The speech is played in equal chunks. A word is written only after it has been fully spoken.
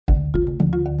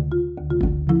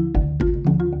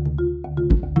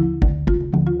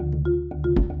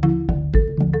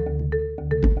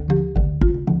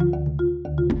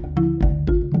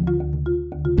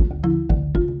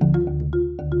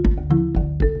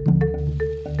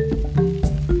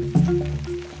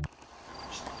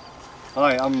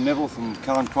Hi, I'm Neville from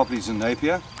Cowan Properties in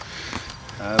Napier.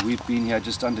 We've been here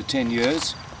just under 10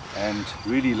 years and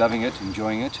really loving it,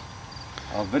 enjoying it.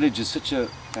 Our village is such a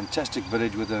fantastic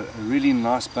village with a really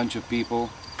nice bunch of people.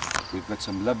 We've got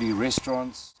some lovely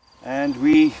restaurants and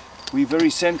we're very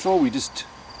central. We're just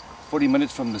 40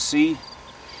 minutes from the sea,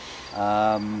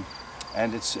 and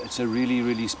it's a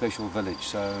really special village.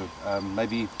 So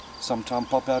maybe sometime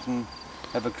pop out and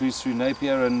have a cruise through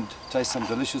Napier and taste some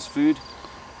delicious food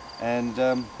and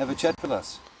have a chat with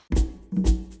us.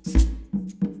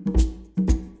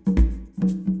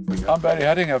 I'm Barry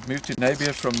Hudding. I've moved to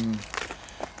Napier from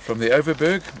the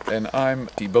Overberg, and I'm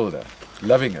the builder,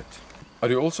 loving it. I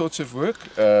do all sorts of work,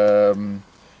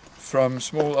 from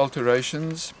small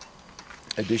alterations,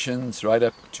 additions, right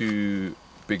up to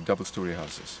big double-story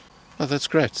houses. Oh, that's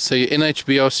great. So you're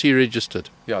NHBRC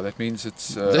registered? Yeah, that means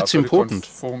it's that's important.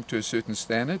 Conform to a certain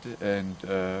standard,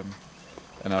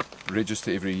 and I register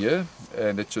every year,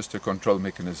 and it's just a control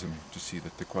mechanism to see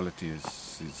that the quality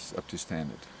is up to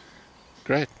standard.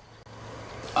 Great.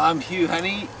 I'm Hugh.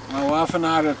 My wife and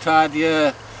I retired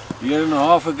here a year and a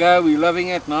half ago. We're loving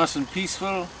it, nice and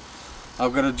peaceful.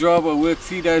 I've got a job. I work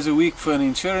 3 days a week for an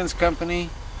insurance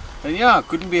company, and yeah, I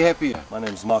couldn't be happier. My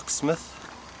name's Mark Smith.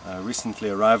 I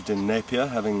recently arrived in Napier,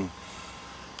 having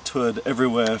toured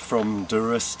everywhere from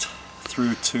Durust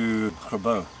through to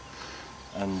Grabo,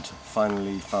 and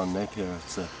finally found Napier.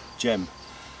 It's a gem.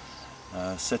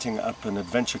 Setting up an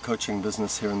adventure coaching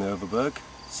business here in the Overberg,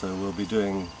 so we'll be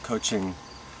doing coaching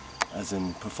as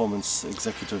in performance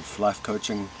executive life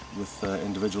coaching with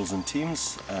individuals and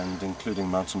teams, and including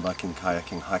mountain biking,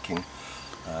 kayaking, hiking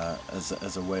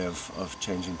as a way of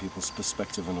changing people's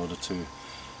perspective in order to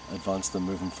advance them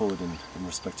moving forward in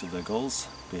respect of their goals,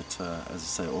 be it, as I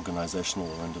say, organisational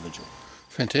or individual.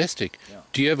 Fantastic. Yeah.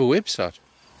 Do you have a website?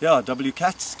 Yeah,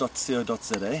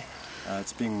 wcats.co.za.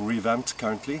 It's being revamped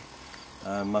currently.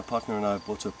 My partner and I have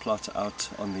bought a plot out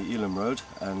on the Elam Road,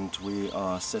 and we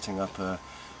are setting up a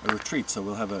retreat. So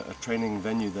we'll have a training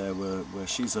venue there where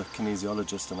she's a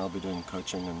kinesiologist and I'll be doing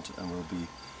coaching, and we'll be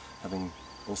having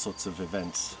all sorts of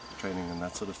events, training and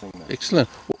that sort of thing there. Excellent.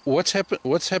 What's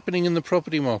happening in the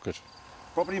property market?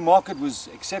 Property market was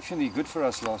exceptionally good for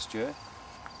us last year,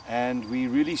 and we're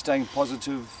really staying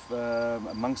positive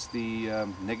amongst the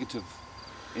negative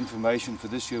information for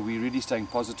this year. We're really staying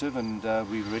positive, and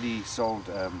we've already sold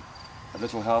a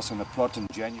little house on a plot in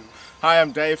January. Hi,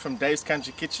 I'm Dave from Dave's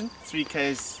Country Kitchen, 3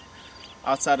 k's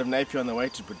outside of Napier on the way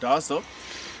to Bredasdorp.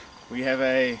 We have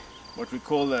what we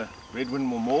call the Red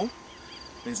Windmill Mall.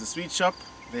 There's a sweet shop,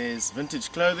 there's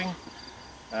vintage clothing,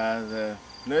 the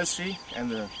nursery and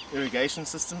the irrigation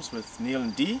systems with Neil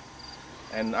and Dee,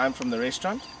 and I'm from the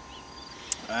restaurant.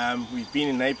 We've been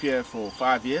in Napier for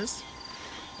 5 years,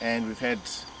 and we've had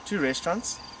 2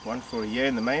 restaurants, one for a year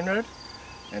in the main road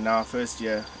and now our first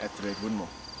year at the Red Windmill.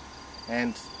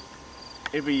 And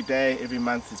every day, every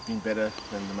month has been better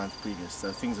than the month previous,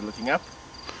 so things are looking up,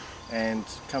 and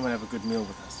come and have a good meal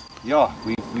with us. Yeah,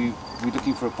 we're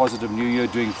looking for a positive new year,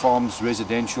 doing farms,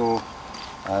 residential,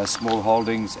 small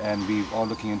holdings, and we are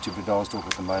looking into Bredasdorp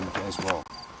at the moment as well.